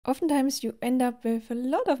Oftentimes you end up with a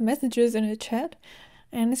lot of messages in a chat,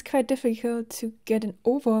 and it's quite difficult to get an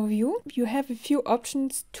overview. You have a few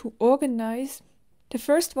options to organize. The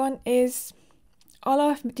first one is all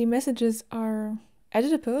of the messages are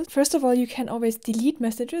editable. First of all, you can always delete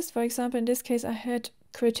messages. For example, in this case, I had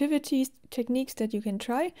creativity techniques that you can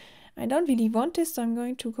try. I don't really want this, so I'm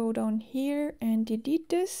going to go down here and delete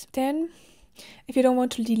this. Then, if you don't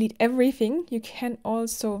want to delete everything, you can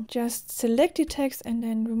also just select the text and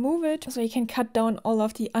then remove it. So you can cut down all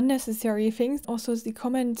of the unnecessary things, also the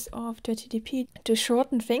comments of ChatGPT to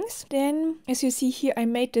shorten things. Then, as you see here, I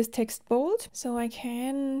made this text bold, so I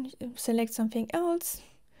can select something else,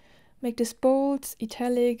 make this bold,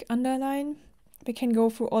 italic, underline. We can go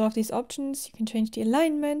through all of these options. You can change the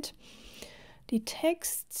alignment, the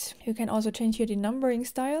text. You can also change here the numbering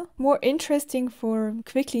style. More interesting for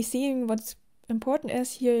quickly seeing what's important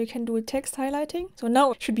as here, you can do a text highlighting. So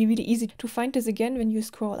now it should be really easy to find this again when you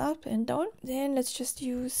scroll up and down. Then let's just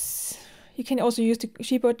use, you can also use the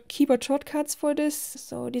keyboard shortcuts for this.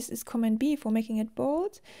 So this is Command B for making it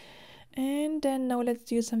bold. And then now let's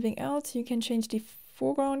do something else. You can change the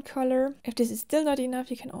foreground color. If this is still not enough,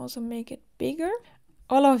 you can also make it bigger.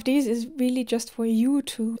 All of these is really just for you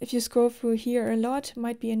to, if you scroll through here a lot, it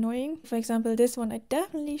might be annoying. For example, this one I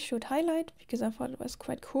definitely should highlight because I thought it was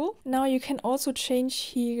quite cool. Now you can also change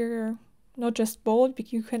here, not just bold,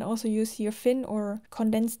 but you can also use here thin or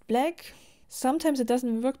condensed black. Sometimes it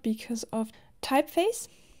doesn't work because of typeface.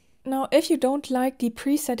 Now, if you don't like the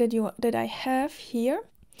preset that I have here,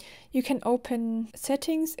 you can open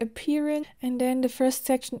settings, appearance, and then the first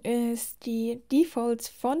section is the default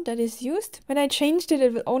font that is used. When I changed it,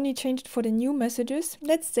 it will only change it for the new messages.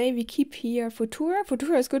 Let's say we keep here Futura.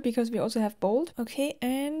 Futura is good because we also have bold. Okay,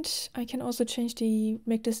 and I can also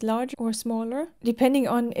make this larger or smaller, depending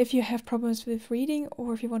on if you have problems with reading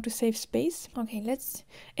or if you want to save space. Okay,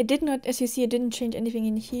 it did not, as you see, it didn't change anything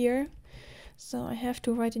in here. So I have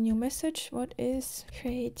to write a new message. What is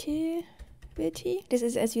creative? This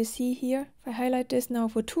is, as you see here, if I highlight this now,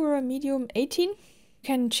 Futura medium 18. You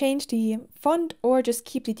can change the font or just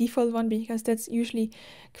keep the default one because that's usually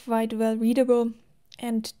quite well readable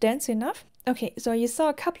and dense enough. Okay, so you saw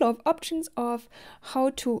a couple of options of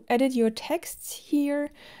how to edit your texts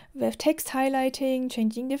here. We have text highlighting,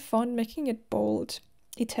 changing the font, making it bold,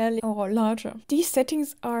 italic or larger. These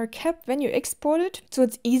settings are kept when you export it, so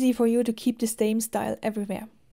it's easy for you to keep the same style everywhere.